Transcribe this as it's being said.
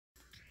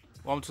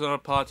Welcome to another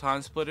part of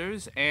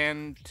TimeSplitters,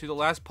 and to the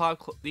last part,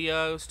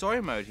 the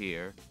story mode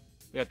here.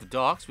 We have the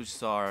docks, which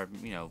is our,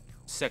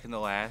 second to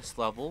last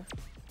level.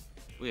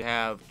 We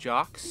have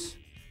Jocks,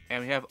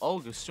 and we have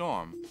Olga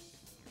Storm.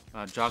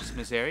 Jocks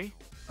Missouri.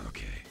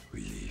 Okay,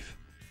 we leave.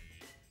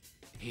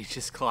 He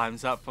just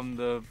climbs up from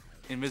the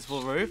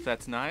invisible roof.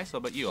 That's nice. What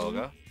about you,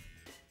 Olga?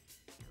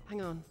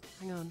 Hang on.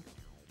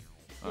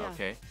 Oh, Yeah,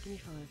 okay. give me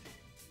 5.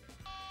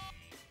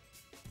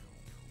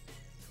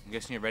 I'm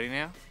guessing you're ready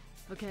now?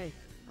 Okay,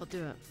 I'll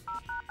do it.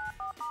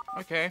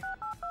 Okay.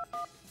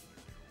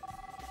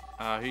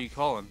 Who you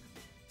calling?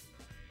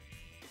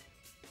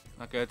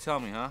 Not gonna tell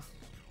me, huh?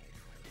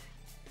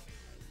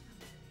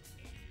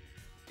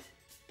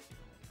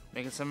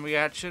 Making some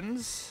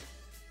reactions?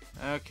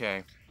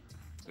 Okay.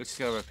 Let's just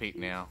go repeat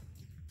now.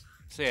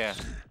 So yeah.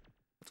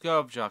 Let's go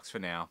up Jocks for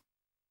now.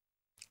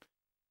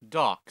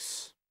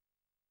 Docks.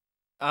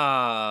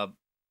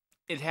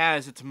 It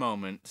has its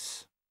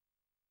moments.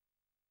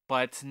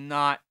 But it's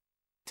not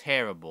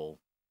terrible.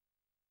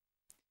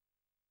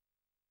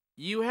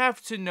 You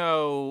have to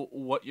know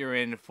what you're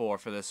in for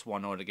this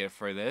one in order to get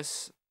through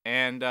this.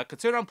 And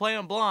considering I'm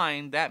playing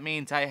blind, that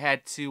means I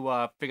had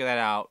to figure that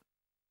out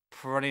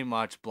pretty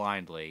much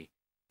blindly.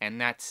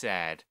 And that's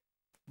sad.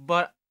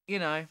 But,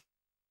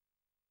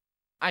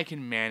 I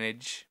can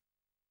manage.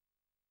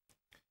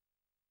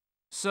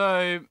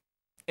 So,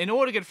 in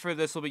order to get through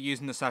this, we'll be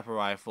using the sniper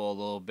rifle a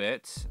little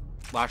bit.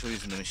 Well, actually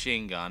using the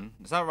machine gun.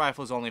 The sniper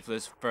rifle is only for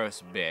this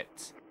first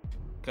bit.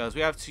 Because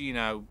we have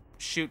to,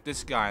 shoot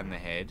this guy in the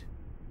head.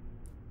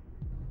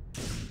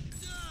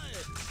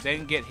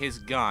 Then get his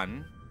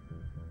gun.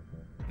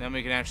 Then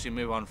we can actually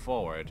move on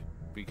forward.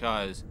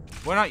 Because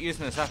we're not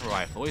using a sniper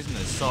rifle, we're using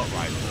an assault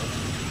rifle.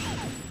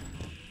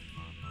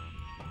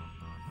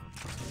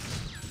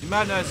 You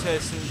might notice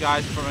there's some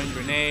guys throwing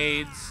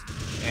grenades.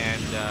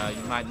 And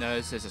you might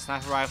notice there's a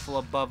sniper rifle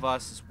above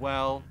us as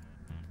well.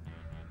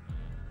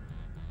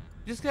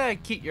 Just gotta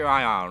keep your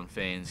eye on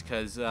things,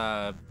 because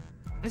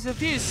there's a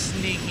few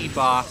sneaky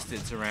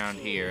bastards around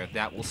here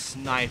that will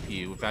snipe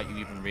you without you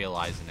even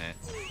realizing it.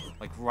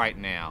 Like right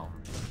now.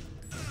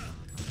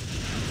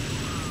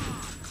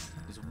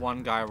 There's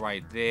one guy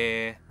right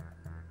there.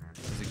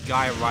 There's a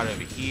guy right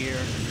over here.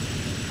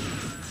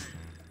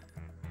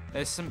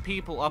 There's some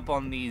people up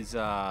on these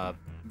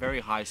very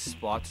high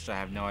spots, which I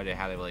have no idea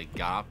how they really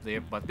got up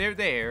there, but they're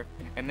there,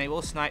 and they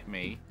will snipe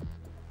me.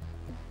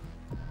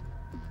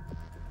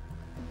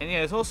 And yeah,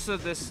 there's also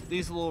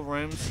these little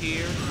rooms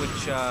here,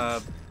 which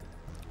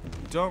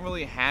don't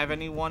really have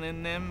anyone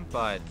in them,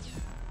 but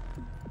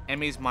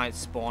enemies might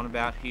spawn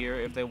about here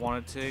if they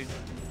wanted to.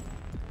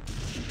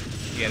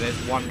 Yeah, there's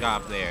one guy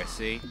up there,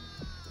 see?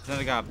 There's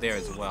another guy up there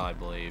as well, I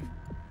believe.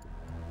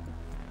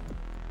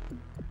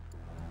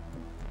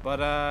 But,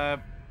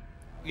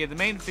 yeah, the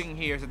main thing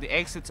here is that the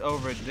exit's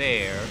over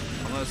there,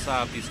 on the other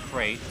side of these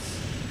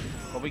crates.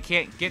 But we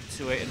can't get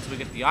to it until we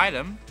get the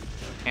item,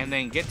 and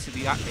then get to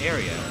the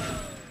area.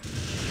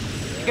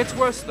 It gets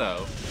worse,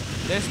 though.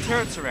 There's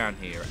turrets around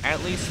here,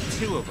 at least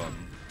 2 of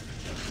them.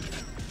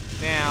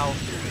 Now,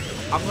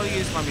 I'm going to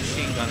use my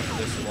machine gun for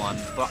this one,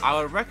 but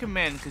I would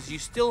recommend, because you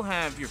still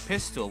have your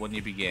pistol when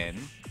you begin,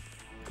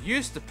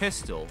 use the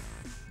pistol.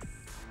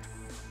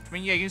 I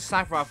mean, yeah, use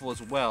sniper rifle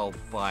as well,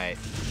 but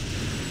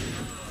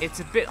it's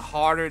a bit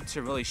harder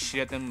to really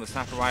shoot at them with a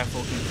sniper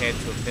rifle compared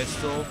to a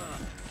pistol.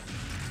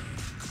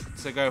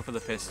 So go for the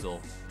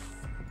pistol.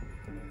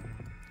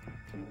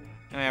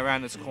 And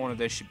around this corner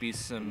there should be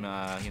some,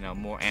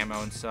 more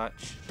ammo and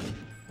such.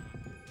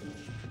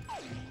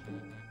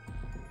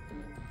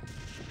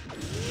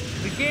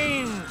 The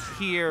game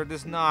here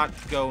does not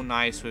go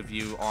nice with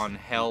you on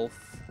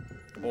health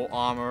or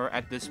armor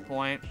at this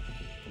point.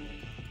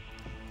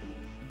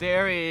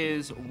 There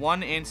is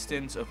one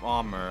instance of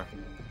armor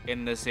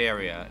in this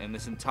area, in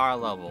this entire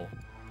level.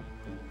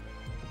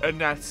 And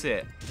that's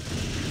it.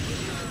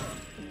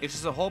 It's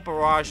just a whole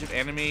barrage of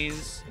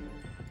enemies,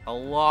 a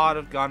lot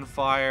of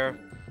gunfire,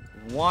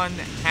 one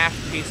half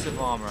piece of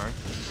armor,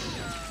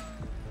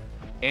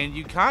 and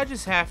you kind of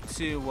just have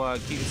to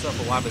keep yourself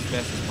alive as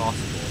best as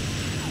possible.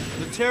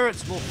 The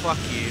turrets will fuck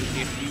you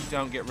if you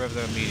don't get rid of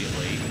them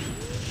immediately,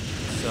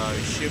 so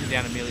shoot them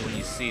down immediately when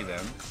you see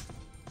them.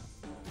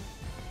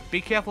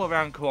 Be careful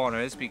around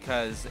corners,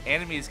 because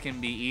enemies can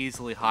be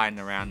easily hiding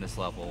around this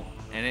level,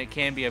 and it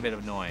can be a bit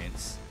of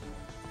annoyance.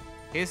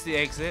 Here's the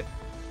exit.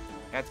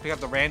 I have to pick up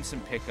the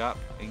ransom pickup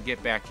and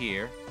get back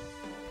here.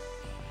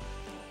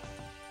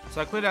 So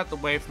I cleared out the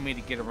way for me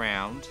to get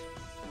around.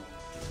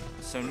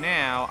 So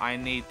now I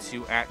need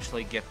to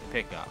actually get the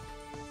pickup.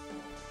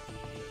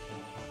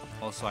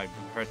 Also, I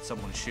heard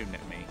someone shooting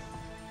at me.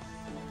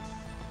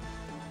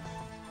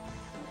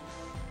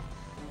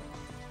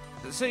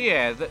 So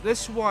yeah,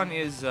 this one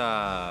is,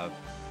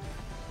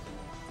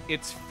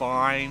 it's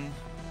fine.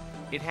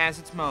 It has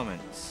its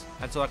moments.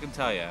 That's all I can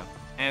tell you.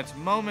 And its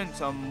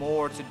moments are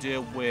more to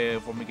do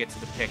with when we get to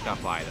the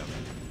pickup item.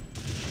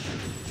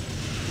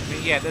 I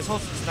mean, yeah, there's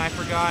also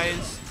sniper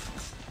guys.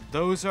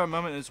 Those are a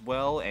moment as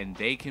well, and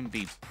they can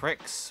be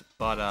pricks,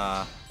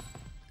 but,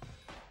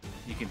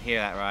 You can hear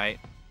that, right?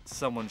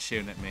 Someone's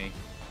shooting at me.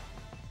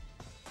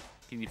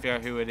 Can you figure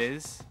out who it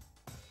is?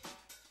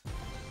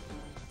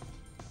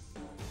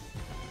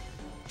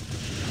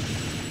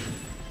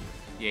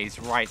 Yeah, he's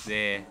right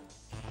there.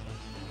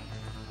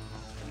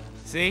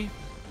 See?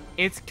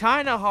 It's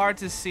kind of hard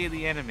to see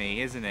the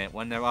enemy, isn't it,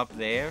 when they're up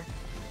there?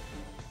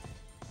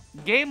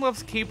 Game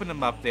loves keeping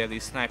them up there,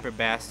 these sniper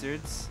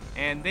bastards.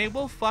 And they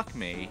will fuck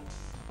me.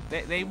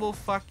 They will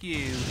fuck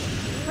you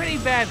pretty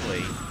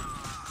badly.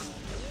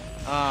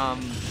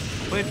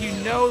 But if you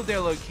know their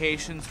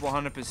locations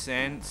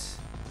 100%,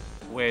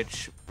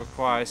 which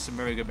requires some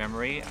very good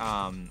memory, you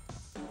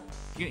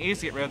can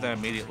easily get rid of them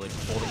immediately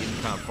before they even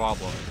become a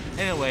problem.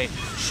 Anyway,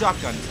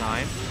 shotgun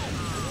time.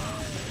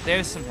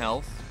 There's some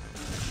health.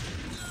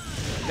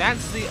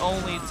 That's the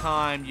only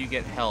time you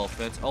get health,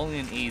 and it's only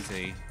an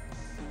easy.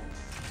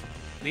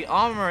 The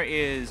armor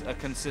is a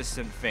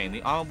consistent thing.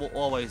 The armor will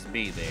always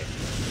be there.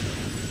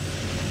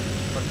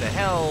 But the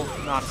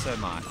health, not so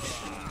much.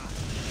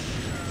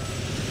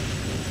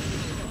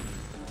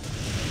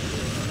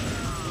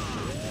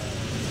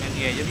 And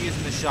yeah, you're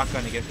using the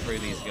shotgun to get through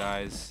these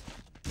guys.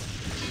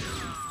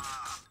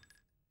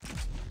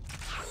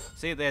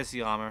 See, there's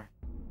the armor.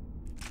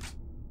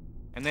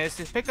 And there's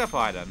this pickup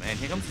item, and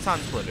here comes the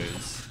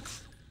TimeSplitters.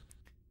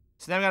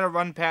 So now we gotta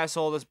run past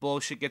all this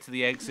bullshit, get to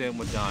the exit, and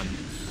we're done.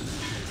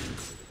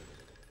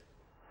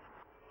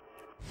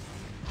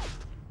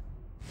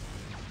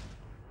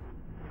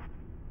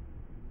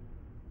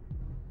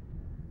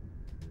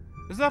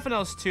 There's nothing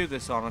else to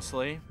this,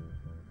 honestly.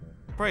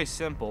 Pretty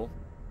simple.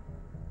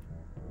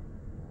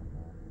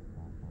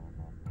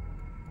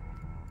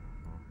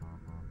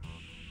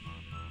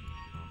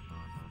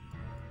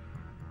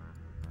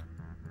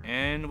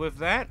 And with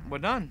that, we're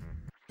done.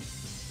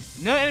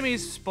 No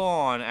enemies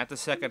spawn at the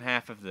second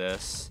half of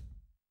this.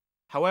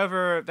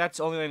 However, that's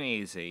only an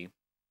easy.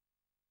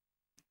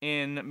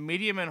 In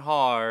medium and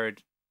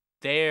hard,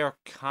 they're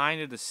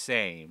kind of the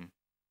same.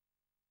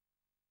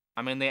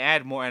 I mean, they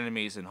add more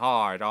enemies in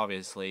hard,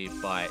 obviously,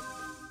 but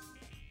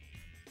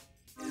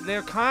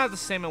they're kind of the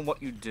same in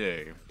what you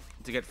do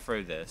to get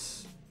through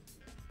this.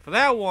 For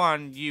that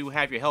one, you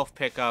have your health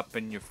pick up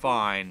and you're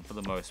fine for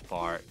the most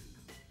part.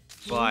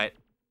 But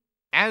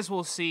as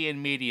we'll see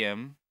in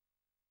medium,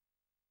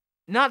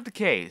 not the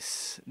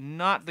case.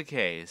 Not the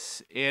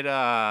case. It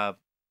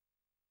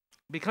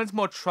becomes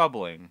more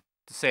troubling,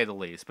 to say the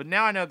least. But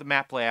now I know the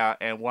map layout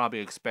and what I'll be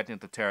expecting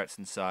with the turrets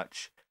and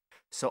such.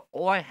 So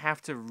all I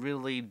have to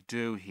really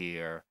do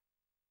here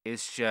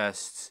is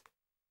just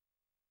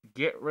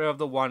get rid of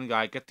the one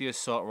guy, get the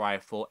assault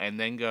rifle, and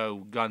then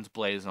go guns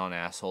blazing on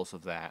assholes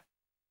with that.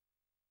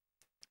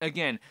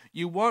 Again,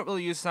 you won't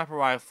really use sniper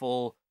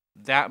rifle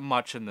that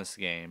much in this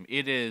game.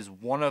 It is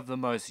one of the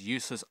most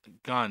useless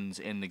guns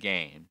in the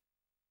game.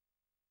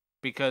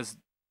 Because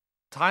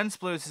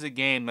TimeSplitters is a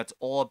game that's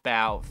all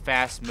about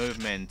fast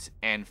movement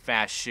and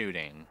fast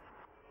shooting.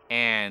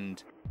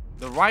 And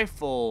the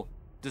rifle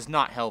does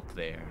not help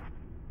there.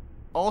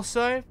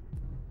 Also,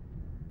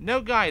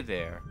 no guy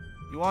there.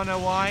 You wanna know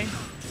why?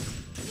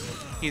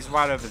 He's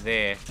right over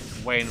there,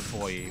 waiting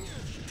for you.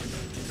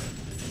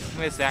 And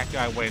there's that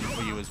guy waiting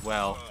for you as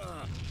well.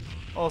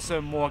 Also,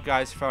 more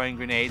guys throwing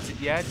grenades at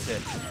you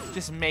to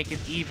just make it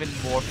even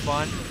more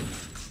fun.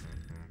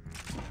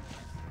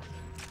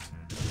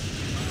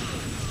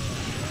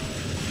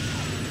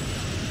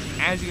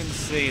 As you can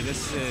see,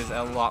 this is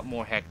a lot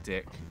more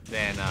hectic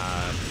than,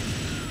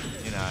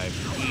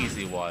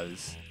 easy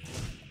was.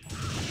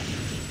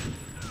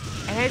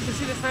 And as you can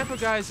see, the sniper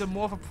guys are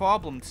more of a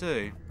problem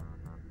too.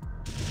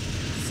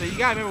 So you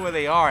gotta remember where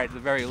they are at the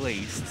very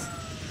least,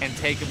 and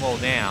take them all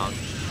down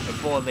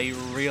before they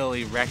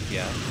really wreck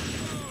you.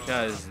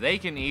 Because they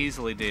can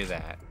easily do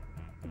that.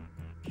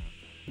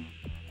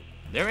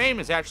 Their aim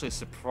is actually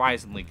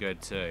surprisingly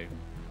good too.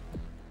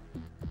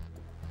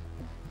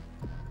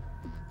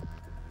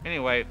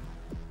 Anyway,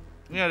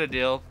 you know the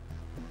deal.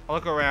 I'll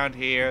look around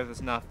here,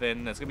 there's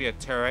nothing. There's gonna be a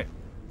turret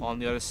on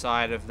the other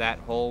side of that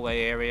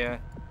hallway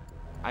area.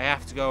 I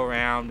have to go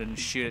around and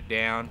shoot it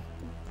down.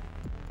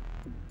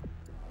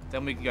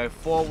 Then we can go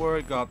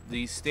forward, go up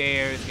these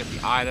stairs, get the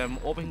item,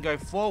 or we can go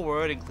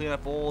forward and clean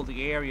up all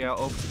the area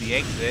over to the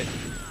exit,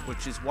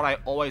 which is what I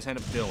always end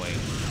up doing.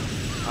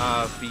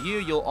 For you,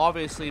 you'll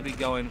obviously be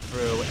going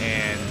through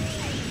and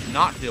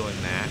not doing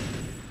that,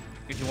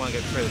 if you want to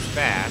get through this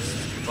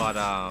fast, but,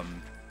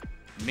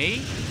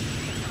 me?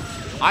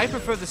 I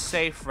prefer the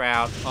safe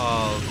route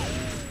of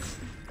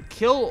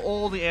kill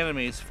all the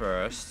enemies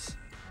first,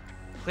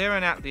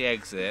 clearing out the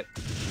exit,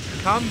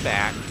 come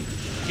back,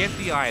 get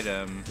the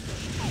item,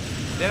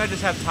 then I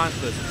just have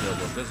TimeSplitters to deal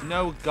with. There's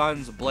no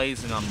guns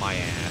blazing on my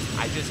ass.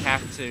 I just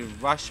have to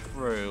rush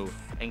through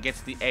and get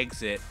to the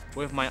exit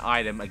with my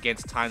item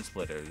against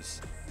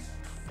TimeSplitters.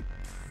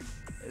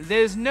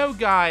 There's no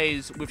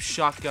guys with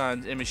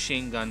shotguns and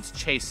machine guns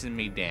chasing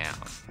me down.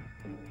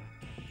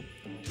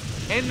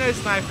 And no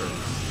snipers.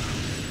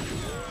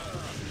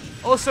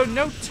 Also,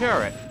 no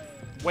turret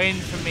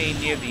waiting for me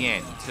near the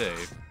end, too.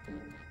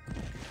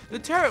 The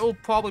turret will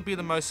probably be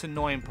the most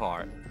annoying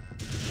part.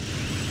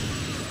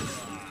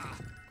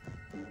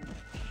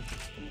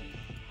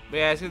 But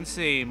yeah, as you can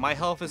see, my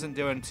health isn't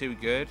doing too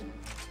good.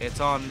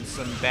 It's on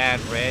some bad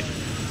red.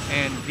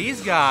 And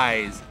these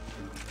guys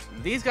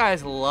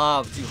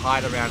love to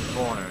hide around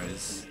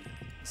corners.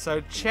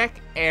 So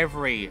check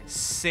every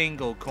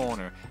single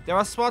corner. There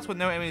are spots where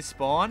no enemies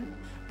spawn,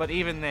 but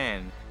even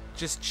then,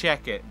 just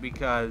check it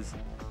because,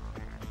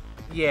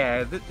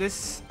 yeah,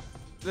 this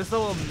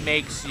level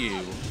makes you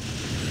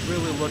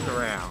really look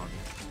around.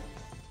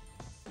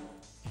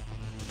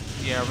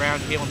 Yeah, around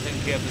here, I'm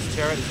taking care of this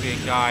turret. There's gonna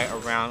be a guy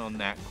around on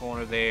that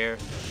corner there.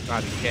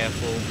 Gotta be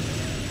careful.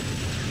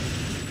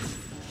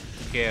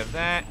 Take care of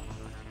that.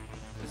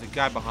 There's a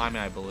guy behind me,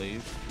 I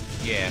believe.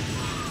 Yeah.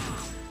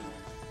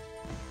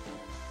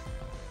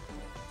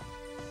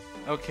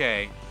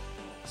 Okay.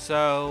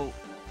 So,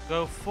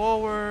 go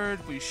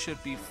forward. We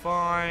should be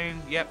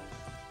fine. Yep.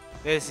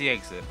 There's the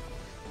exit.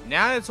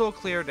 Now that it's all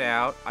cleared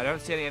out, I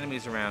don't see any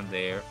enemies around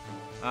there.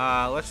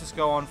 Let's just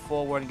go on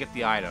forward and get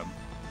the item.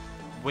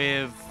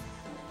 With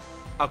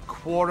a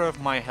quarter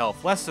of my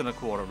health. Less than a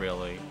quarter,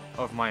 really,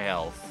 of my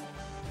health.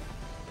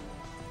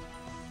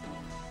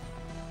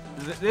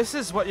 This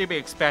is what you'd be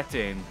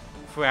expecting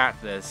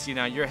throughout this. You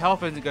know, your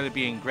health isn't going to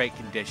be in great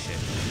condition.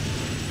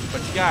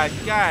 But you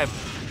gotta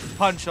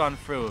punch on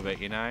through with it,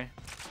 you know?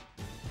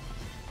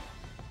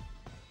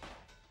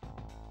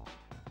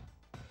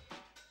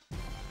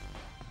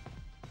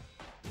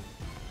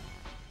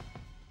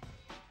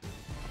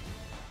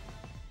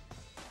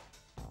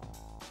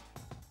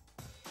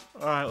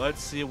 Alright,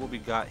 let's see what we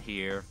got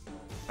here.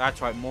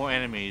 That's right, more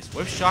enemies.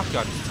 With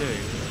shotguns, too.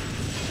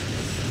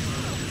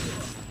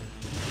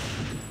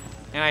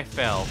 And I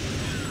fell.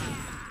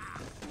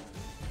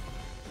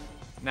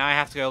 Now I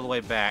have to go all the way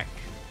back.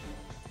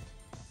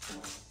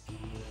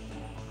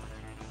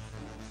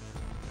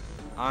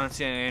 I don't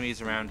see any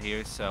enemies around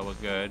here, so we're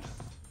good.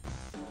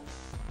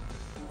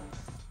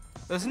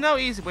 There's no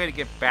easy way to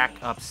get back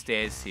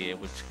upstairs here,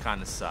 which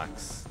kind of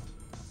sucks.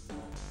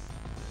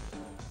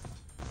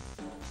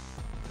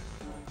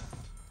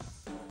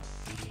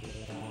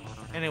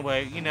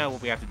 Anyway, you know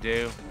what we have to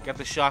do. Get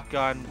the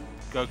shotgun,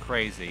 go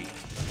crazy.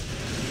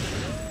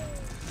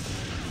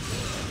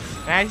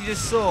 And as you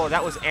just saw,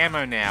 that was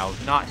ammo now,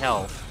 not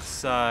health.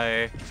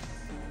 So,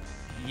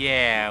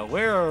 yeah,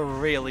 we're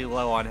really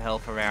low on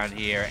health around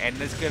here. And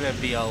there's gonna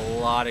be a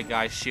lot of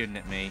guys shooting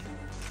at me.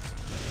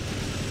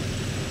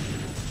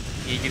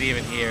 You can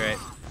even hear it.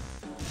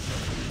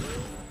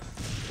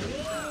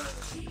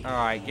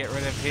 Alright, get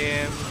rid of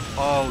him.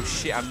 Oh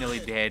shit, I'm nearly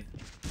dead.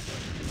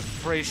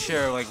 Pretty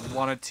sure like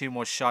 1 or 2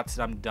 more shots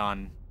and I'm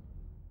done.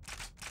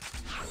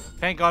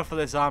 Thank God for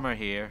this armor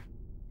here.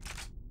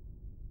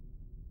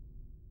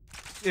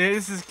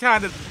 This is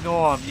kind of the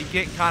norm. You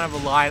get kind of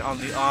reliant on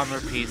the armor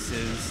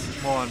pieces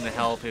more on the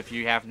health if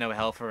you have no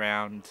health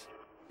around.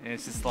 And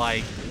it's just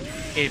like,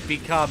 it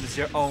becomes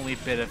your only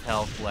bit of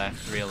health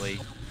left, really.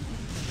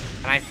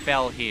 And I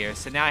fell here,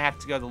 so now I have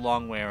to go the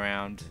long way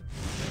around.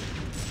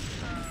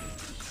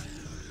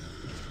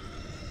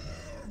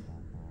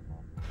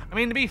 I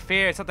mean, to be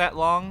fair, it's not that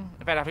long.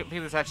 In fact, I think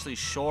it's actually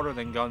shorter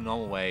than going the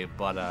normal way,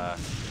 but,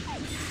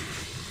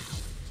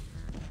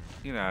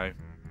 you know.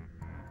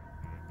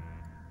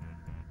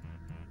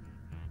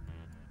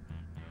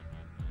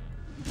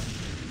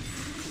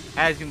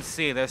 As you can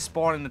see, they're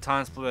spawning the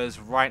TimeSplitters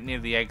right near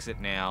the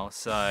exit now,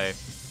 so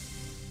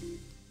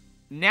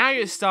now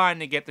you're starting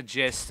to get the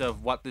gist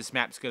of what this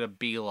map's gonna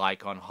be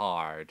like on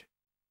hard.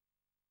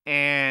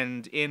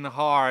 And in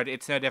hard,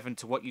 it's no different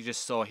to what you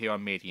just saw here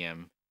on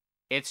medium.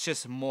 It's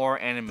just more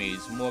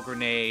enemies, more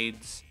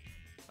grenades,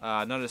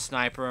 another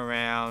sniper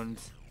around,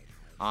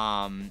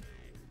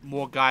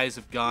 more guys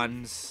with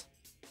guns.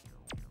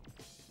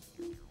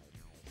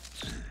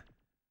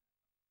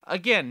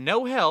 Again,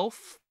 no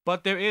health,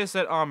 but there is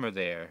that armor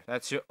there.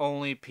 That's your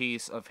only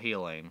piece of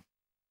healing.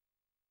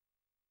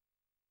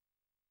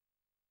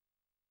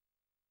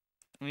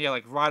 And yeah,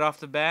 like right off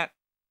the bat,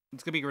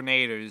 it's gonna be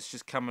grenaders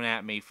just coming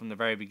at me from the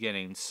very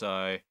beginning,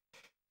 so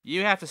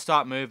you have to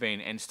start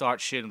moving and start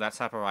shooting that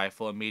sniper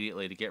rifle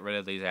immediately to get rid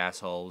of these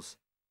assholes.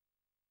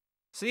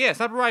 So yeah,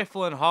 sniper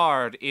rifle in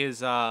hard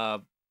is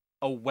a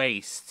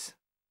waste.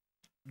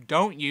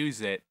 Don't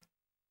use it.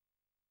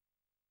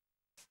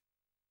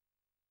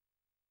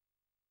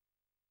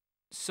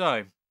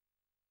 So,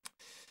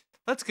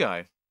 let's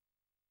go.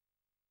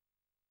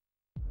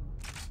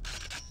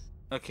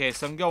 Okay,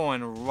 so I'm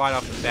going right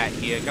off the bat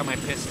here. Got my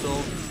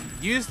pistol.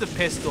 Use the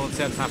pistol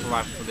instead of sniper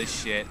rifle for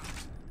this shit.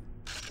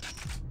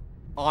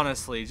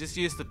 Honestly, just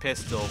use the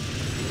pistol.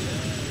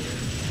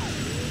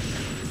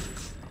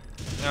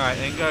 Alright,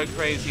 and go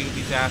crazy with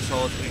these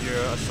assholes with your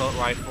assault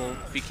rifle.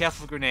 Be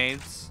careful with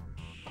grenades.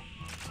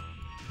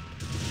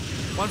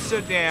 Once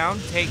they're down,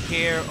 take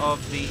care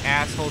of the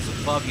assholes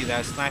above you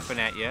that are sniping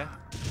at you.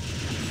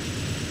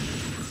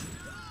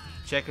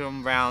 Checking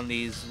them around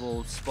these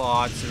little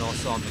spots and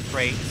also on the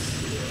crates.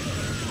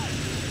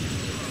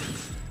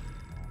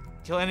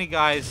 Kill any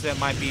guys that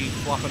might be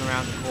flopping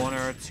around the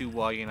corner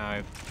to, you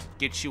know,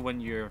 get you when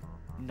you're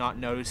not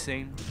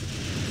noticing.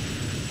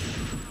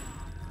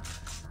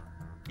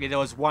 Yeah, there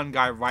was one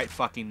guy right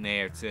fucking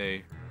there,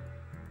 too.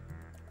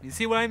 You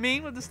see what I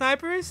mean with the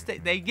snipers?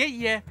 They get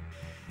you.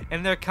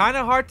 And they're kind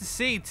of hard to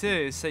see,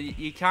 too. So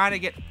you kind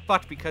of get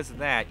fucked because of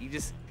that. You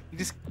just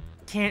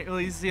can't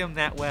really see them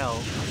that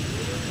well.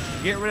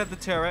 Get rid of the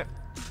turret.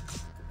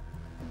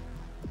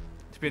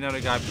 There'll be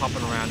another guy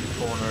popping around the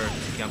corner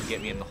to come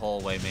get me in the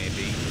hallway,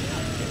 maybe.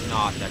 If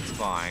not, that's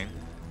fine.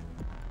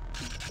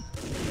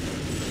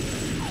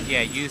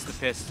 Yeah, use the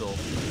pistol.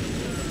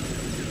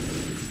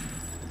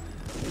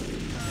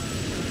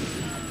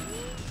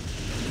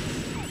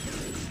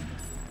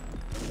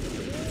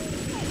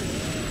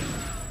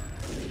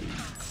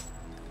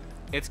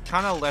 It's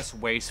kind of less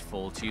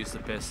wasteful to use the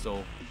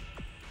pistol.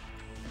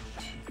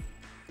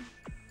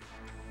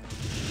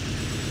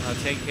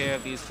 Take care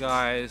of these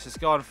guys. Just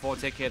go on forward,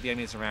 take care of the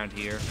enemies around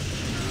here.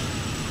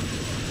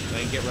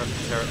 Then get rid of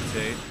the turret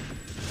too.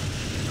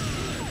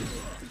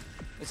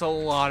 There's a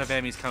lot of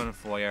enemies coming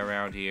for you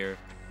around here.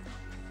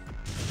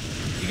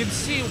 You can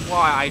see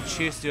why I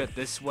choose to do it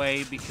this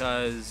way,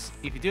 because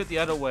if you do it the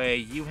other way,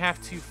 you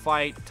have to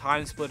fight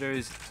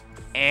TimeSplitters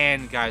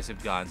and guys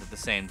with guns at the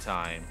same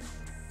time.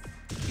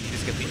 You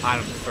just get the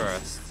item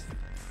first.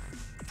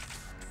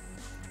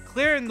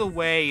 Clearing the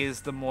way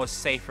is the more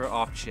safer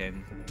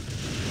option.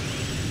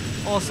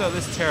 Also,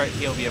 this turret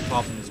here will be a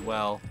problem as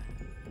well.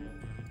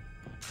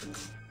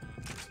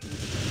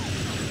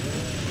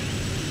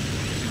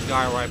 There's a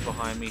guy right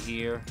behind me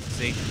here.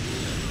 See?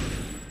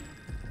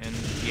 And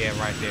yeah,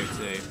 right there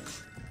too.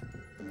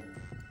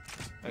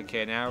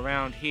 Okay, now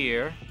around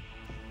here,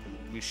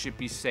 we should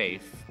be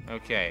safe.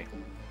 Okay.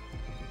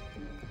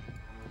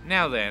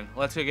 Now then,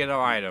 let's go get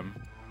our item.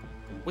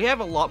 We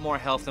have a lot more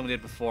health than we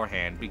did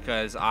beforehand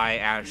because I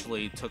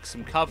actually took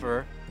some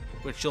cover,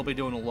 which you'll be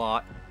doing a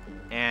lot,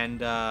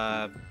 and,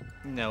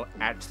 you know,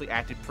 actually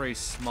acted pretty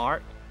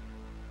smart.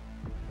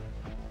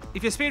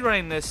 If you're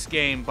speedrunning this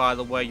game, by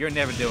the way, you're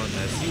never doing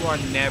this. You are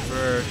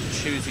never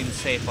choosing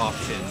safe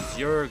options.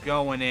 You're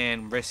going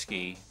in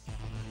risky.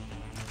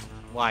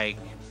 Like,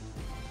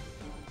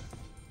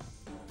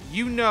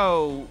 you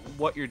know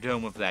what you're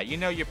doing with that. You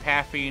know your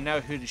path, you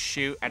know who to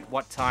shoot, at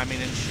what timing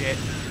and shit.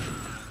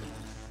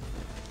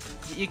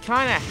 You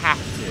kind of have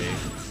to.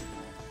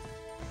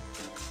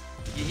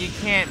 You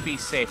can't be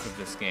safe with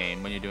this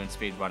game when you're doing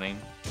speedrunning.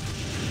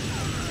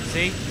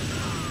 See?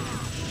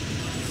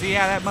 See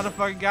how that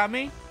motherfucker got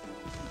me?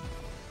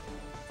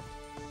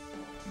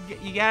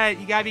 You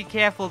gotta be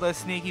careful, those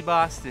sneaky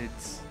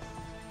bastards.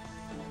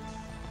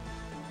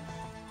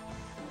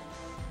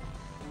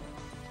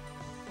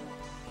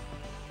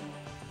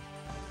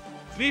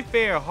 To be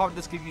fair, Hard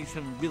Disk gives you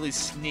some really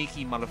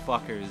sneaky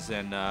motherfuckers,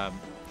 and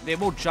they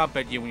will jump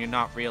at you when you're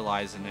not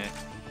realizing it.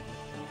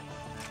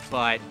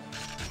 But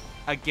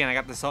again, I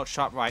got the assault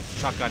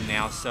shotgun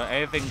now, so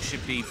everything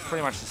should be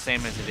pretty much the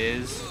same as it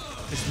is.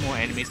 Just more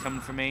enemies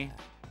coming for me.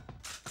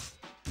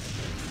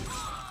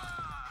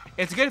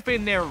 It's a good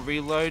thing their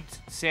reload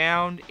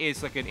sound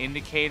is like an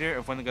indicator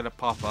of when they're gonna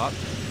pop up.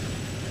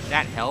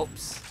 That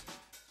helps.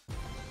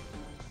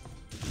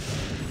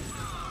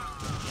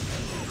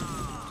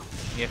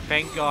 Yeah,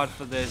 thank God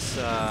for this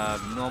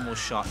normal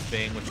shot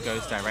thing, which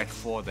goes direct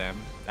for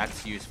them.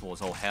 That's useful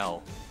as all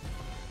hell.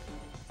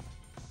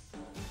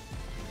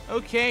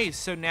 Okay,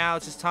 so now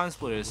it's just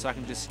TimeSplitters, so I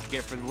can just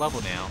get through the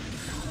level now.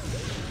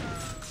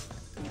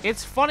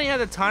 It's funny how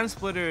the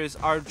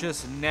TimeSplitters are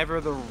just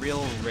never the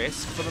real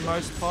risk for the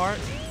most part,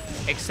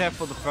 except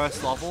for the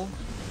first level.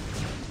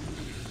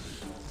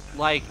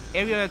 Like,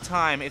 every other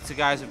time, it's the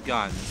guys with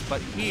guns,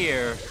 but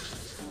here,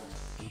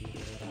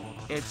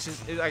 it's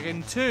just, like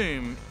in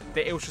Tomb,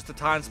 it was just the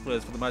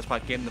TimeSplitters for the most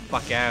part getting the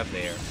fuck out of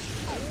there.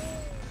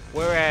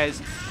 Whereas,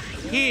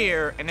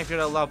 here, and every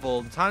other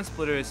level, the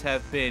TimeSplitters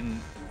have been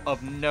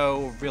of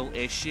no real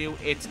issue.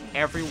 It's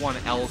everyone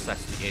else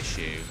that's the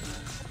issue.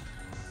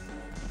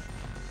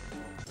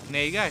 And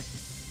there you go.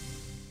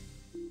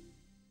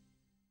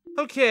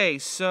 Okay,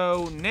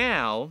 so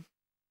now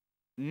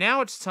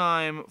it's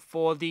time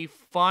for the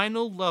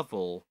final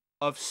level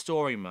of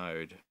story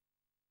mode.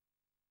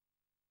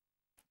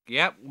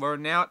 Yep, we're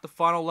now at the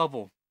final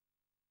level.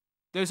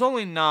 There's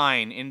only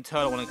 9 in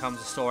total when it comes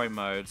to story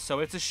mode, so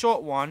it's a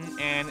short one,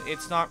 and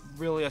it's not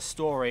really a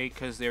story,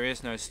 because there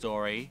is no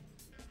story.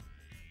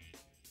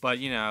 But,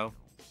 you know,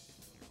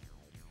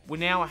 we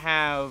now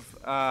have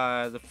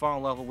the final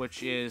level,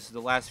 which is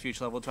the last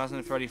future level,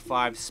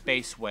 2035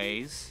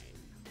 Spaceways.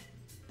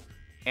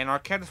 And our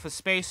characters for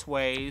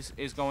Spaceways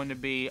is going to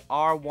be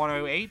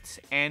R108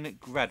 and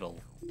Gretel.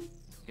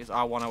 Here's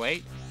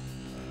R108.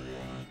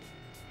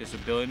 Just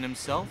rebuilding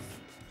himself.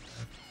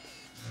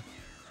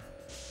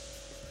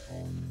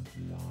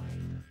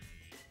 Online.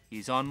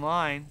 He's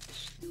online.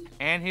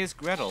 And here's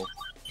Gretel.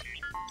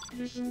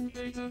 Mission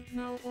data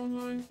now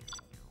online.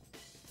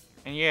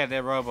 And yeah,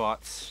 they're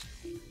robots.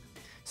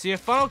 So your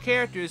final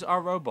characters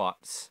are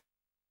robots.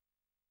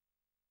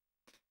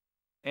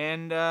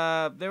 And there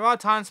are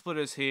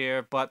TimeSplitters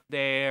here, but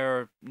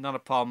they're not a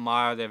problem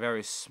either. They're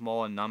very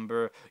small in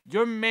number.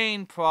 Your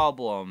main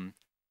problem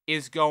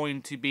is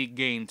going to be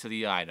getting to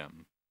the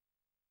item.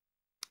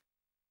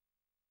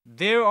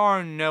 There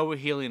are no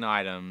healing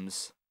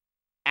items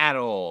at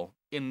all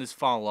in this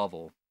final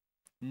level.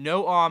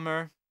 No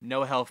armor,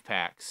 no health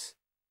packs.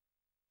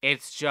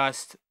 It's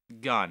just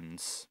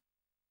guns.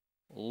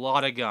 A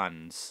lot of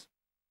guns.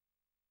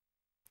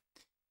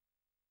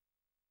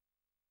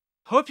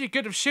 Hope you're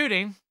good at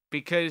shooting,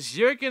 because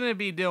you're going to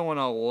be doing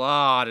a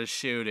lot of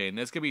shooting.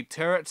 There's going to be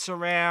turrets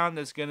around.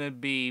 There's going to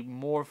be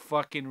more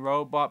fucking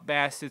robot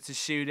bastards to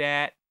shoot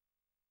at.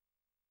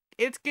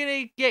 It's going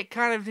to get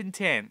kind of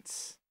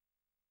intense.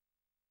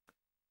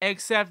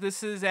 Except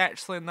this is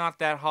actually not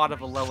that hard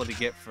of a level to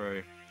get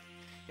through.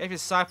 You have your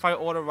sci-fi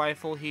auto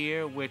rifle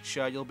here, which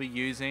you'll be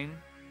using.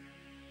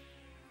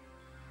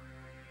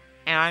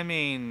 And I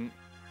mean,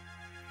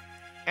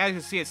 as you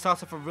can see, it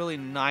starts off a really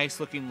nice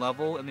looking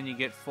level, and then you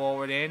get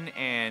forward in,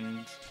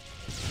 and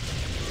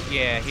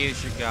yeah,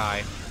 here's your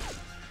guy.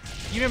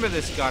 You remember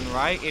this gun,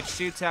 right? It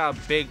shoots out a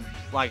big,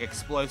 like,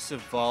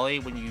 explosive volley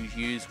when you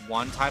use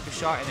one type of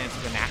shot, and then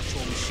it's an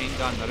actual machine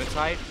gun, another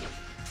type.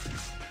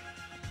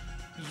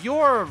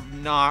 You're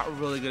not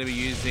really going to be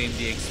using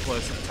the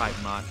explosive type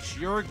much.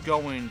 You're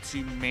going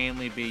to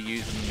mainly be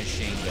using the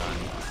machine gun.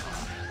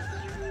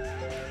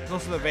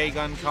 Also the ray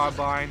gun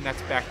carbine,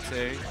 that's back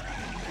too.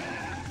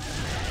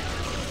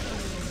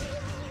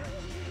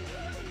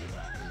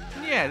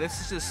 Yeah, this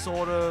is just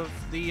sort of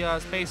the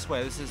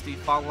Spaceways. This is the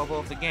final level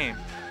of the game.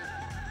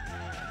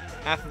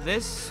 After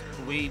this,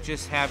 we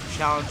just have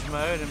challenge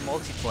mode and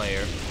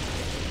multiplayer.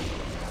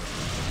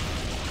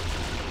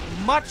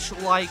 Much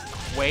like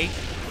Quake,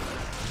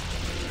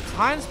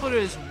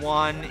 TimeSplitters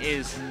 1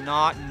 is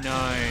not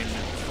known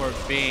for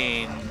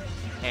being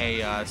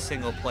a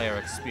single-player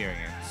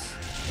experience.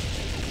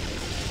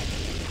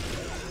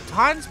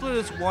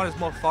 TimeSplitters 1 is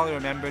more fondly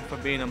remembered for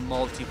being a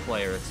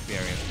multiplayer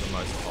experience for the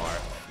most part.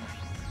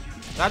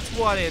 That's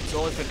what it's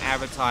always been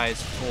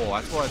advertised for.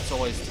 That's what it's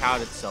always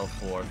touted itself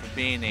for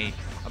being a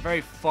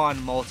very fun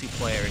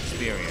multiplayer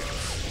experience.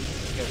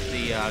 With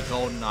the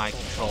GoldenEye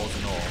controls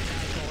and all.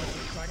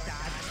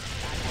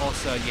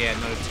 Also, yeah,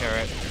 another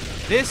turret.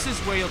 This is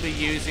where you'll be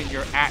using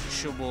your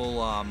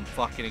actual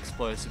fucking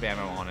explosive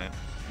ammo on it.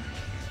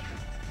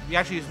 You're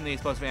actually using the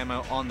explosive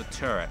ammo on the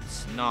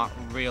turrets, not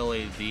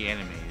really the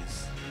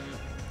enemies.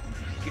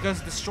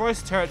 Because it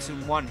destroys turrets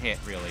in one hit,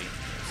 really.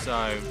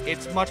 So,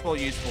 it's much more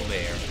useful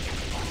there.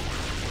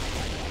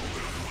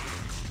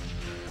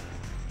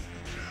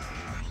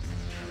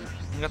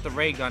 We got the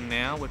ray gun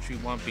now, which we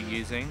won't be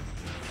using.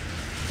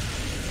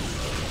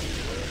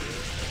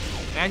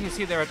 As you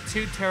see, there are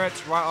 2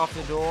 turrets right off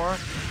the door.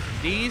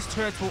 These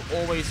turrets will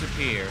always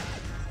appear.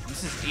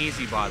 This is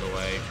easy, by the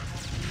way.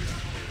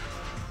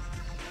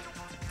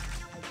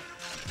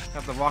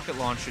 Have the rocket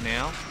launcher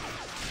now.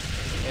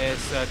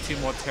 There's 2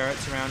 more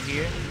turrets around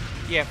here.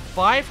 Yeah,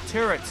 5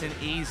 turrets in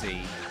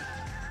easy.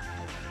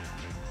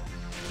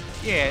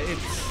 Yeah,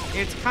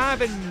 it's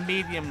kind of in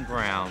medium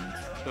ground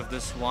with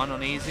this one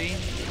on easy.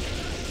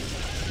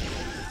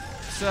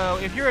 So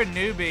if you're a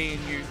newbie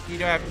and you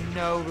don't have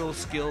no real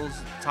skills,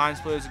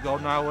 TimeSplitters,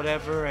 GoldenEye, or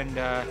whatever, and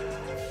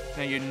you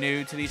know, you're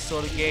new to these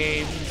sort of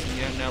games and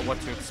you don't know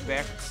what to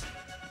expect,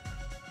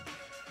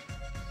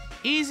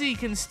 easy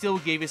can still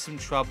give you some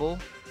trouble.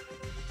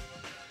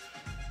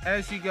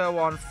 As you go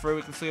on through,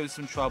 it can still give you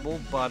some trouble,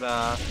 but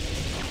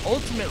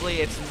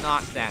ultimately it's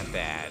not that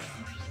bad.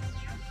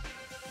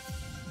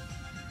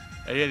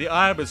 And yeah, the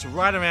item is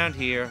right around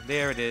here.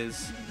 There it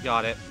is.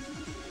 Got it.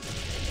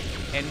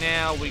 And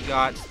now we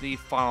got the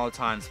final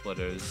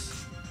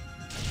TimeSplitters.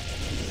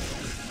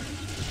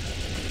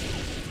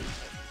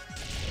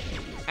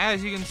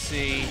 As you can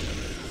see,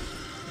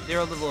 they're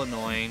a little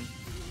annoying.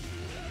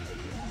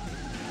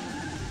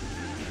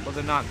 But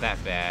they're not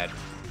that bad.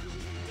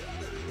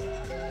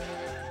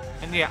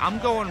 And yeah, I'm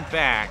going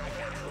back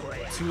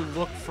to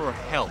look for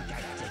help.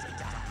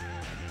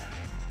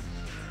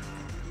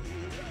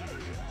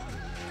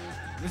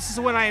 This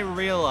is when I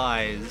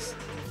realize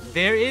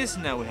there is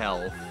no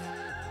health.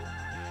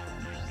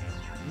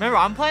 Remember,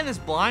 I'm playing this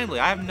blindly.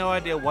 I have no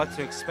idea what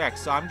to expect.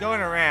 So I'm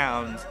going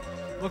around,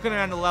 looking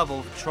around the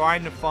level,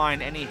 trying to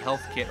find any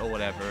health kit or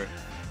whatever.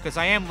 Because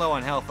I am low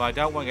on health. I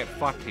don't want to get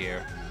fucked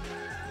here.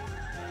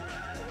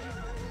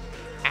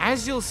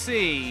 As you'll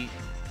see,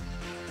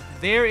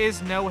 there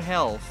is no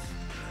health.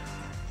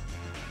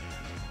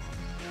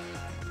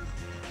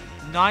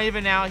 Not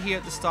even out here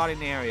at the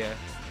starting area.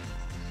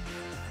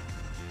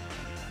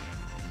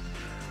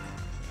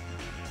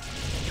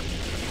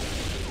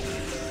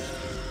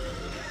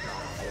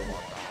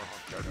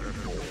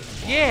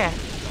 Yeah,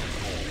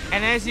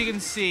 and as you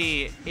can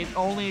see, it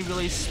only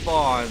really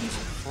spawns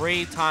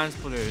 3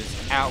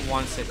 TimeSplitters at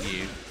once at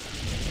you.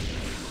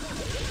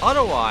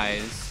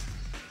 Otherwise,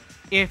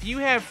 if you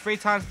have 3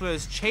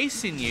 TimeSplitters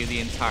chasing you the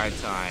entire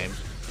time,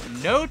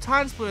 no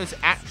TimeSplitters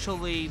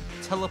actually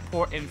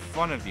teleport in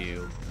front of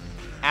you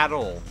at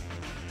all.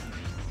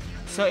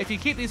 So if you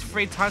keep these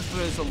 3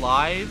 TimeSplitters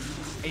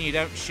alive and you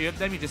don't shoot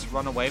them, you just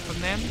run away from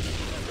them,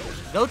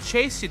 they'll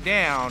chase you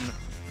down,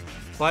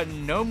 but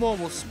no more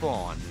will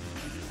spawn.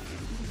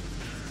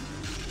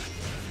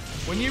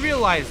 When you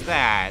realize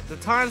that, the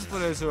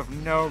TimeSplitters are of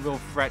no real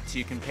threat to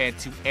you compared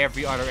to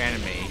every other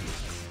enemy,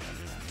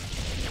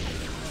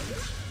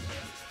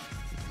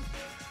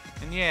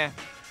 And yeah.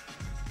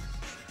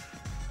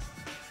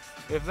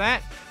 With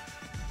that,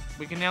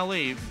 we can now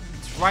leave.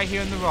 It's right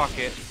here in the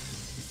rocket.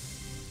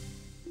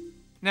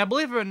 Now,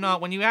 believe it or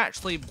not, when you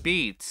actually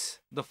beat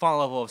the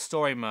final level of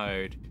story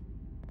mode,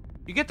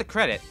 you get the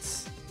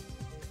credits.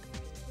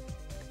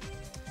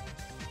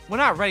 We're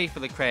not ready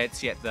for the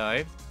credits yet,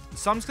 though,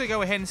 so I'm just going to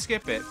go ahead and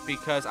skip it,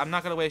 because I'm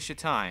not going to waste your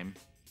time.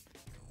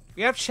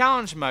 We have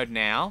challenge mode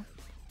now.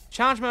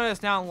 Challenge mode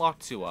is now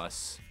unlocked to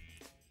us.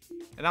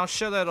 And I'll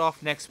show that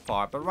off next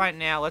part, but right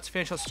now, let's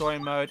finish our story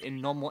mode in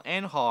normal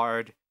and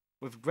hard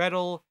with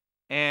Gretel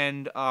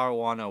and our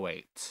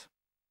 108.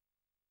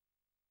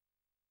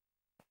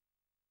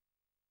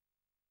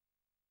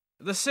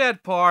 The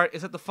sad part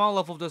is that the final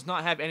level does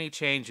not have any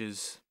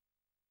changes.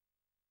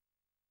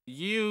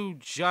 You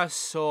just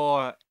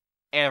saw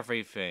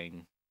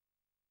everything.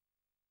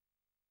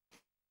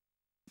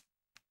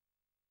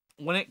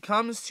 When it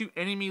comes to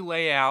enemy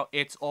layout,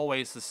 it's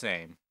always the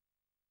same.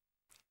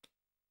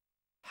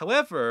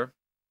 However,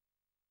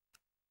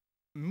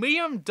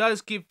 Medium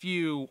does give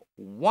you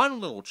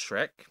one little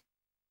trick.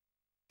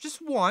 Just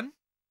one.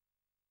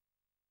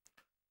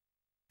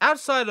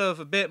 Outside of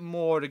a bit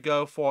more to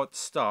go for at the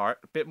start,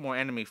 a bit more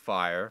enemy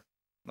fire,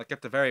 like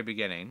at the very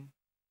beginning.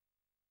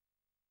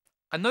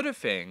 Another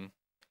thing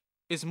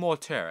is more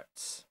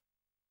turrets.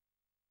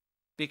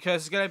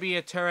 Because there's going to be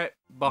a turret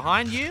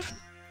behind you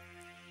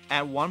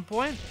at one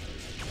point,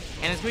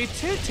 and there's going to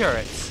be 2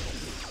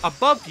 turrets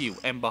above you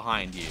and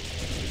behind you.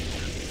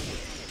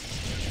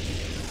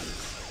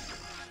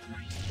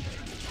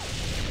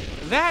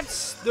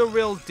 That's the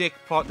real dick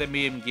part that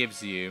Medium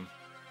gives you.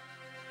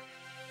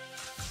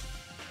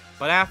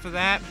 But after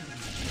that,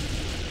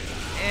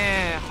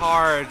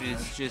 hard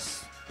is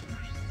just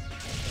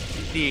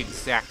the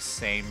exact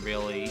same,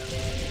 really.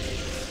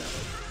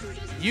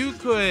 You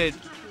could,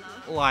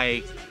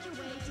 like,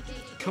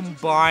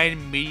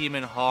 combine medium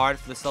and hard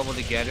for this level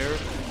together,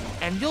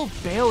 and you'll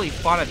barely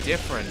find a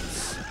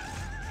difference.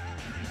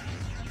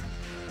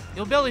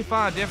 You'll barely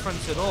find a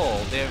difference at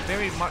all. They're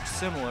very much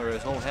similar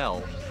as all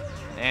hell.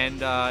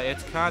 And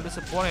it's kind of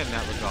disappointing in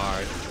that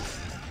regard.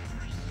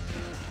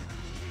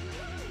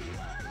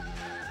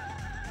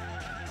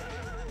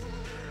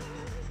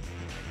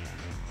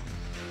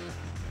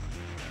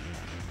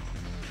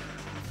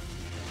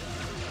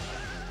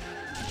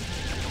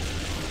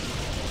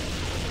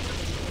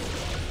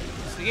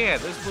 So yeah,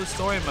 this was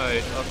story mode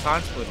of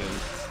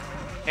TimeSplitters.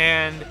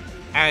 And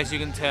as you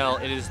can tell,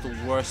 it is the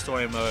worst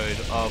story mode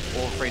of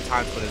all 3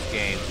 TimeSplitters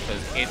games,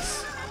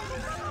 because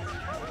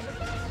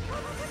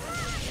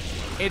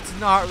it's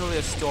not really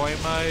a story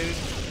mode.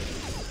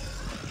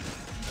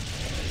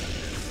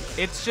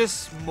 It's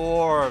just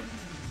more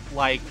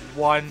like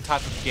one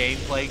type of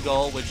gameplay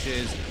goal, which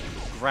is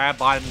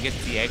grab item and get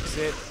to the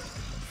exit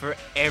for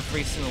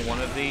every single one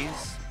of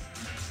these.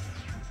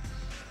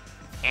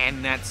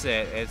 And that's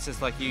it. It's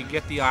just like you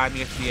get the item,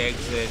 you get to the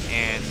exit,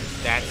 and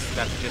that's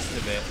the gist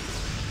of it.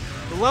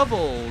 The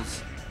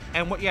levels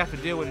and what you have to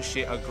do and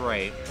shit are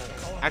great.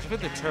 Actually, I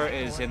think the turret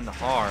is in the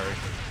hard.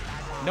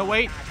 No,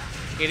 wait.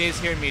 It is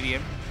here in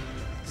medium.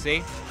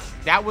 See?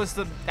 That was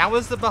the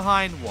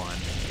behind one.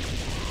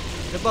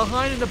 The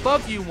behind and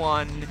above you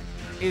one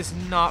is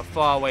not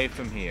far away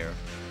from here.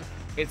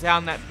 It's out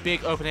in that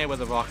big open area where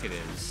the rocket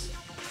is.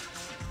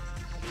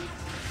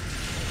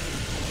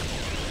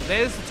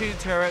 There's the 2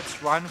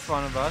 turrets right in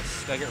front of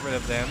us. Gotta get rid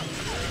of them.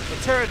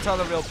 The turrets are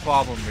the real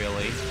problem,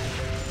 really.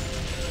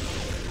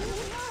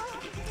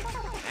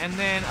 And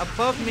then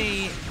above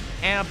me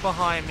and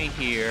behind me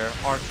here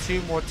are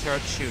 2 more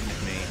turrets shooting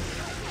at me.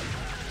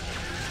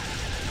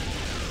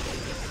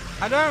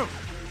 I don't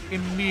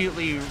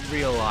immediately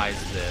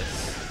realize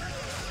this.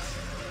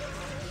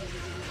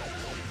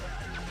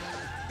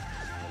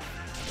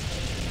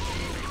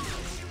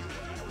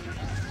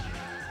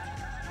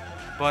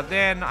 But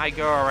then I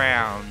go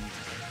around,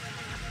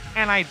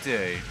 and I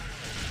do.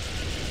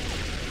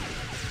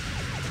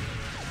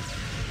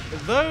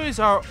 Those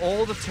are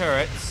all the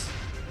turrets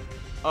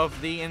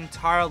of the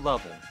entire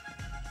level.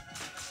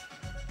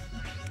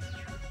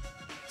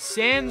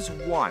 Sans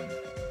 1.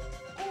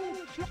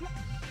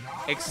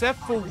 Except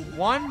for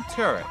 1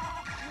 turret.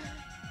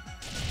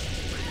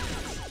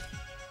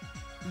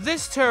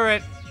 This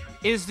turret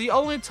is the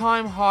only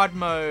time hard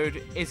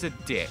mode is a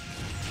dick.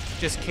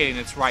 Just kidding,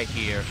 it's right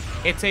here.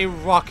 It's a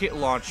rocket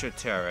launcher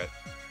turret.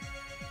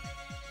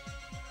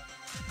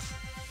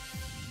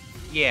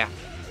 Yeah.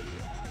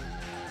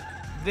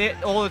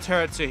 All the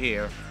turrets are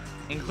here,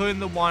 including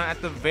the one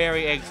at the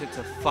very exit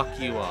to fuck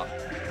you up.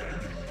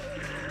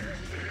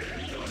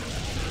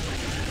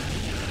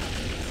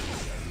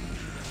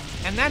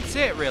 And that's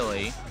it,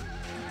 really.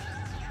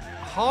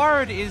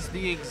 Hard is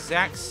the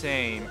exact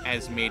same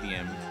as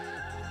medium.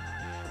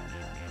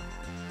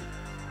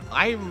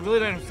 I really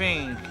don't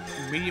think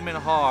medium and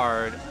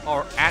hard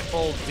are at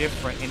all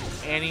different in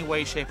any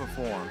way, shape, or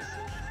form.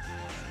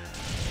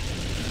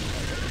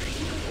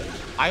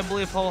 I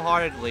believe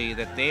wholeheartedly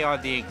that they are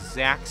the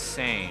exact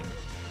same.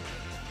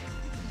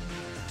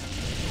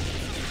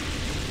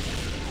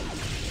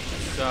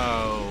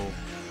 So,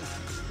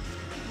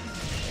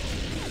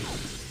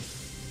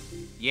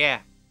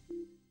 Yeah.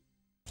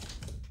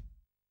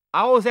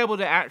 I was able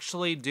to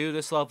actually do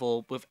this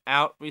level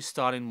without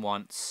restarting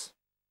once.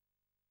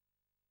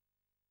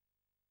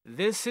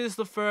 This is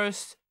the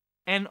first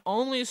and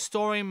only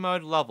story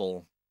mode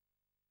level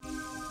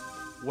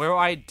where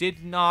I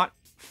did not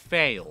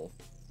fail.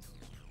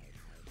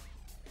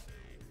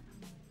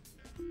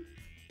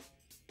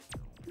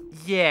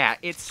 Yeah,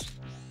 it's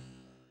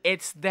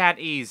that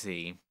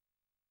easy.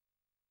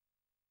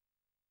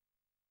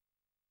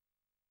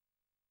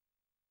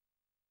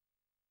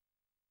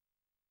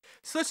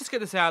 So let's just get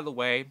this out of the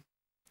way.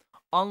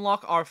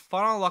 Unlock our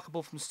final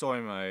unlockable from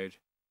story mode.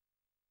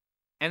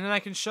 And then I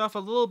can show off a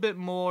little bit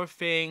more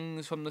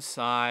things from the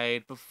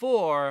side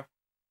before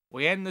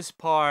we end this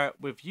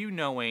part with you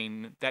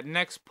knowing that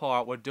next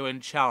part we're doing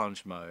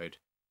challenge mode.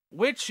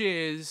 Which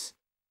is,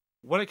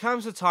 when it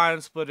comes to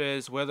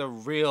TimeSplitters, where the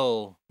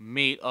real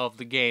meat of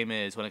the game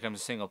is when it comes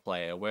to single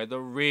player. Where the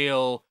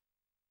real,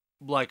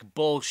 like,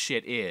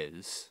 bullshit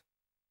is.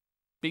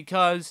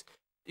 Because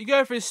you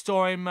go through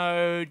story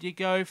mode, you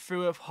go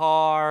through it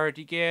hard,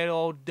 you get it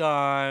all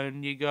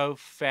done, you go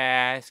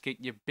fast,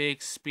 get your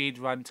big speed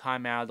run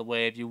time out of the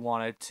way if you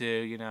wanted to,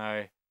 you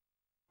know.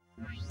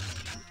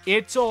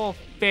 It's all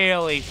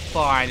fairly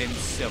fine and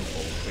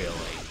simple, really.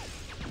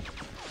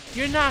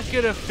 You're not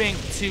gonna think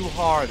too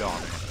hard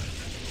on it.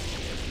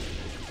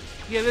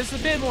 Yeah, there's a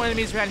bit more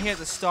enemies around here at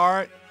the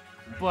start,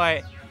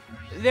 but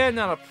they're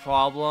not a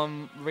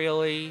problem,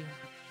 really.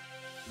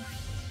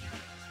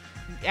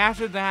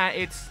 After that,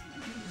 it's...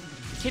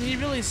 Can you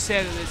really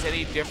say that there's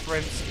any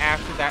difference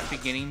after that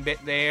beginning bit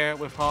there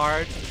with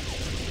hard?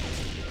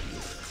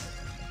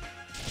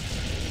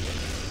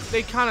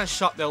 They kind of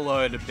shot their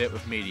load a bit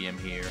with medium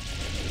here.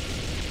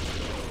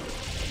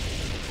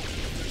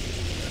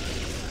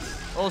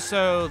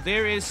 Also,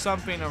 there is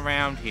something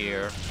around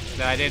here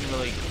that I didn't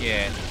really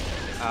get.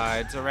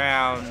 It's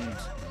around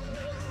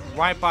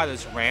right by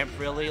this ramp,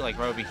 really, like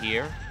right over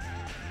here.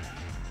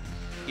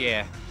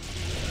 Yeah,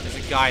 there's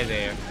a guy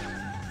there.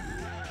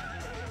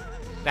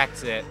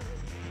 That's it.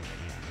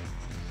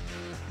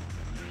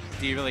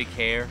 Do you really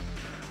care?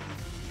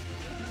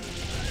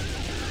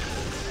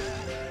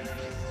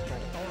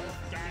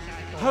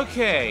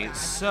 Okay,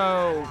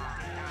 so...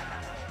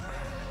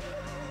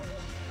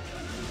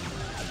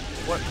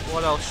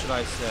 What else should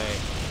I say?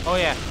 Oh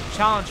yeah,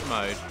 challenge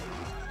mode.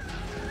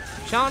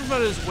 Challenge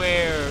mode is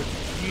where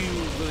you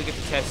really get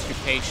to test your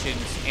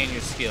patience and your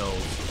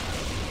skills.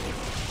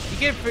 You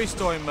get through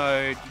story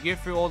mode, you get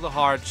through all the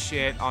hard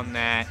shit on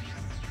that.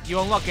 You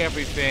unlock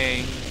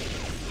everything,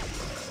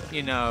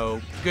 you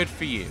know, good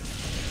for you.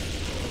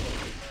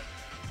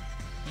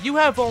 You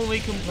have only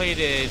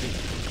completed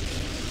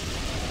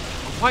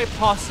quite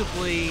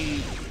possibly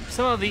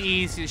some of the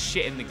easiest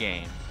shit in the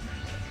game.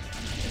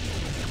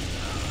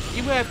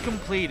 You have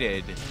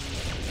completed,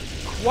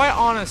 quite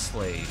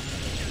honestly,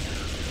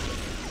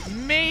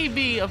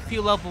 maybe a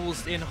few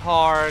levels in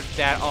hard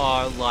that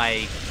are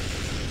like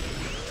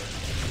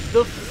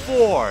the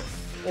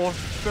 4th or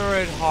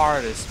 3rd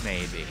hardest,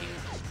 maybe.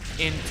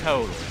 In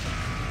total.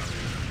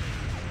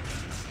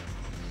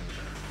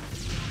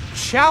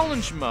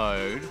 Challenge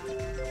mode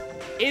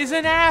is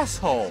an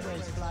asshole.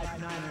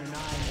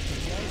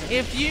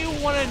 If you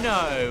want to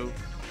know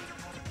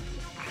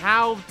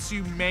how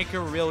to make a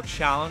real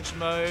challenge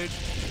mode,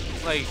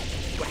 like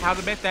how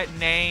to make that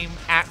name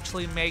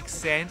actually make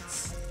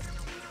sense,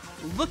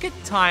 look at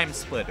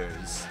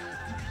TimeSplitters.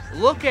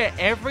 Look at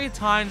every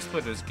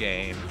TimeSplitters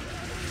game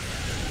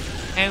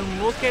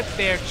and look at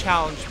their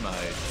challenge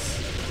modes.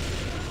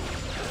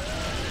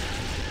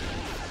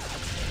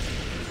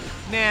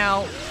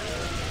 Now,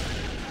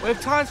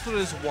 with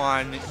TimeSplitters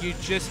 1, you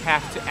just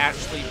have to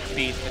actually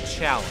beat the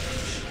challenge.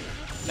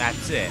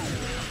 That's it.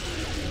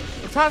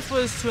 With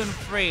TimeSplitters 2 and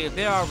 3,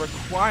 there are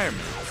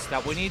requirements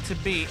that we need to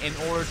beat in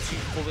order to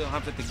fully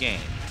complete the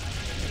game.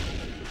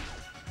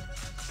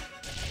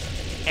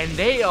 And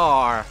they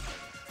are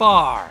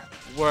far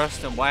worse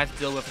than what I have to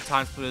deal with in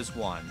TimeSplitters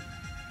 1.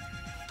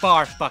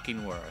 Far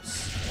fucking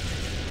worse.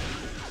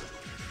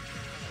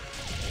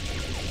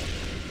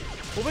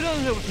 What we're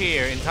doing over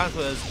here in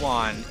TimeSplitters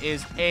 1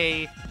 is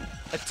a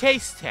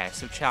taste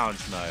test of challenge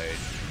mode,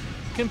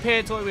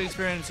 compared to what we're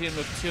experiencing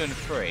with 2 and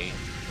 3.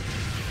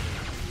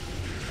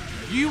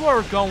 You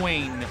are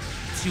going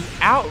to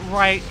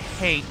outright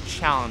hate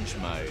challenge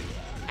mode,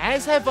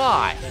 as have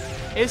I,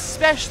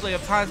 especially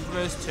of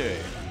TimeSplitters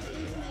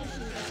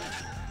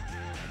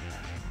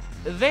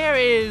 2. There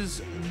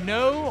is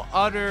no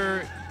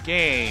other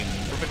game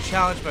with a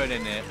challenge mode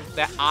in it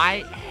that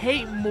I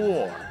hate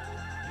more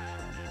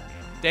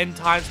than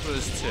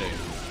TimeSplitters 2.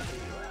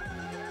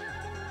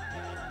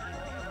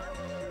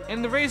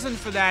 And the reason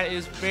for that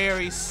is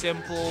very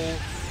simple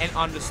and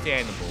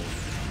understandable.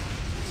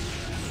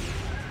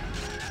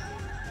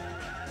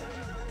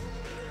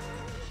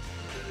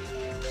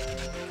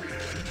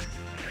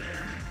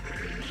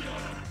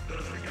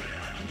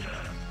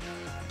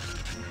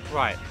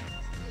 Right.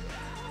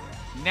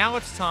 Now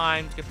it's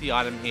time to get the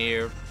item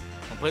here,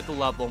 complete the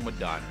level, and we're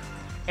done.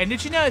 And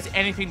did you notice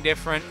anything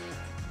different?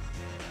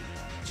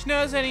 Did you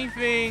notice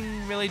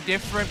anything really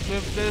different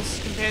with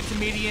this compared to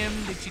medium?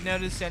 Did you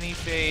notice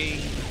anything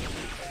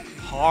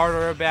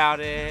harder about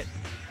it?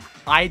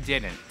 I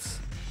didn't.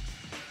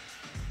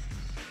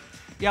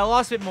 Yeah, I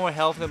lost a bit more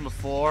health than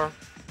before,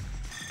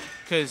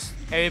 because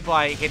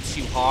everybody hits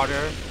you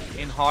harder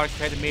in hard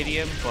compared to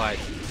medium, but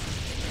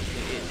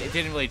it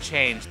didn't really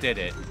change, did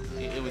it?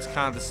 It was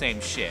kind of the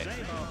same shit.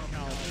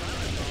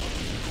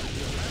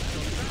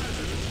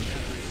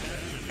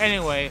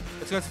 Anyway,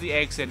 let's go to the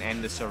exit and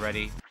end this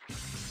already.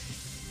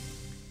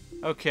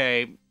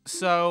 Okay,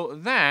 so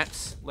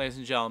that, ladies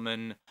and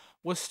gentlemen,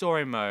 was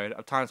story mode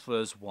of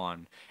TimeSplitters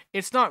 1.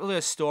 It's not really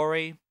a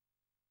story.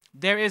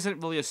 There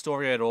isn't really a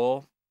story at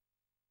all.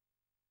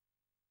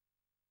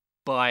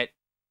 But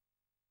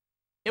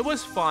it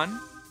was fun.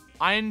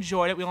 I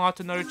enjoyed it. We unlocked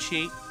another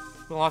cheat.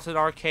 We unlocked an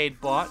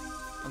arcade bot.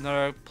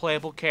 Another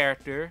playable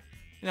character.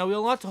 You know, we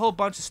unlocked a whole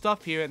bunch of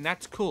stuff here, and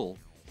that's cool.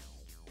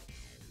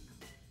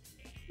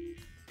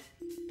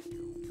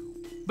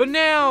 But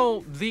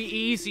now, the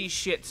easy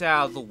shit's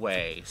out of the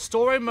way.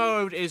 Story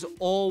mode is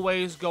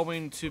always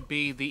going to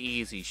be the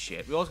easy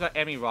shit. We also got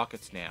enemy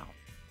rockets now.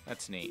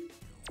 That's neat.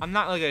 I'm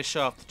not really going to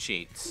show off the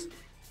cheats.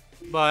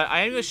 But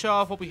I am going to show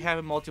off what we have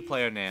in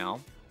multiplayer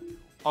now.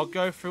 I'll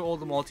go through all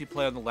the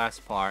multiplayer in the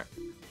last part,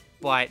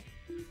 but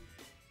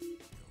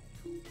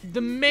the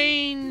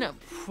main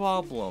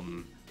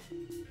problem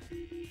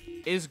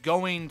is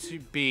going to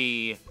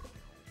be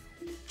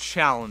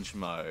challenge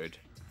mode.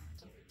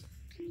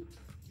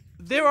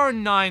 There are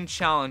 9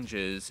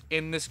 challenges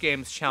in this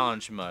game's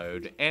challenge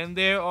mode, and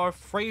there are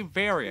 3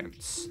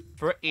 variants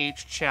for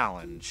each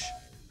challenge.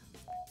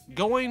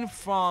 Going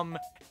from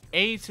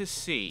A to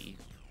C,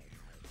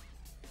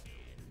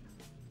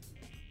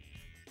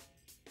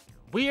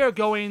 we are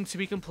going to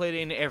be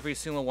completing every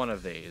single one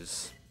of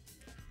these.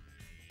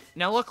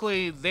 Now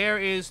luckily, there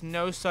is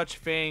no such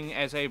thing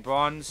as a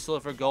bronze,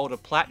 silver, gold, or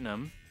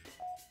platinum.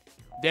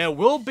 There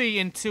will be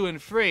in 2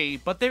 and 3,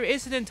 but there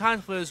isn't in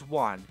TimeSplitters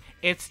 1.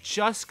 It's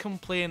just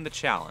completing the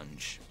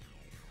challenge.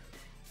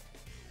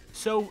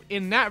 So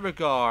in that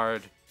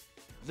regard,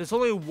 there's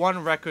only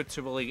one record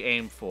to really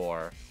aim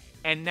for,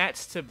 and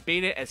that's to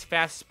beat it as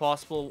fast as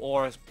possible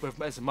or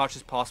as much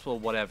as possible,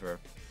 whatever.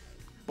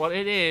 But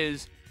it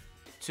is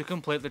to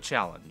complete the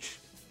challenge.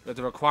 That's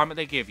the requirement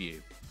they give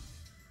you.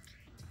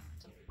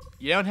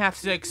 You don't have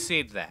to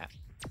exceed that.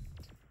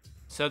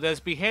 So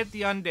there's Behead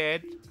the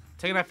Undead,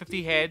 taking out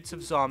 50 heads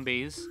of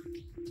zombies.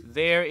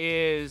 There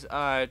is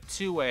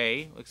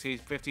 2A, let's see,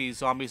 50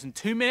 zombies in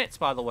 2 minutes,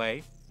 by the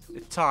way.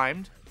 It's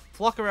timed.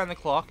 Flock around the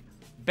clock.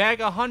 Bag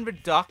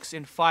 100 ducks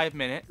in 5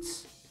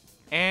 minutes.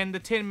 And the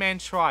Tin Man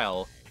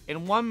Trial.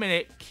 In 1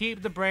 minute,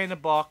 keep the brain in a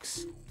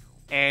box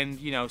and,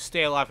 you know,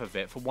 stay alive with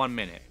it for 1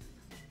 minute.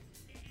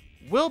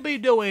 We'll be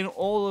doing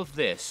all of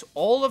this,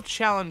 all of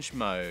challenge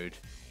mode,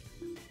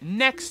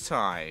 next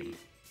time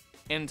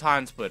in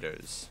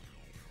TimeSplitters.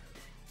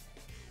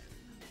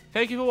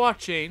 Thank you for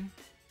watching,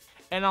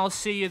 and I'll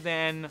see you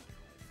then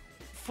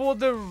for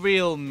the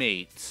real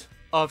meat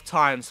of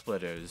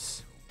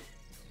TimeSplitters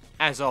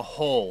as a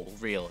whole,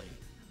 really.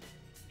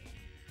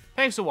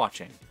 Thanks for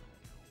watching.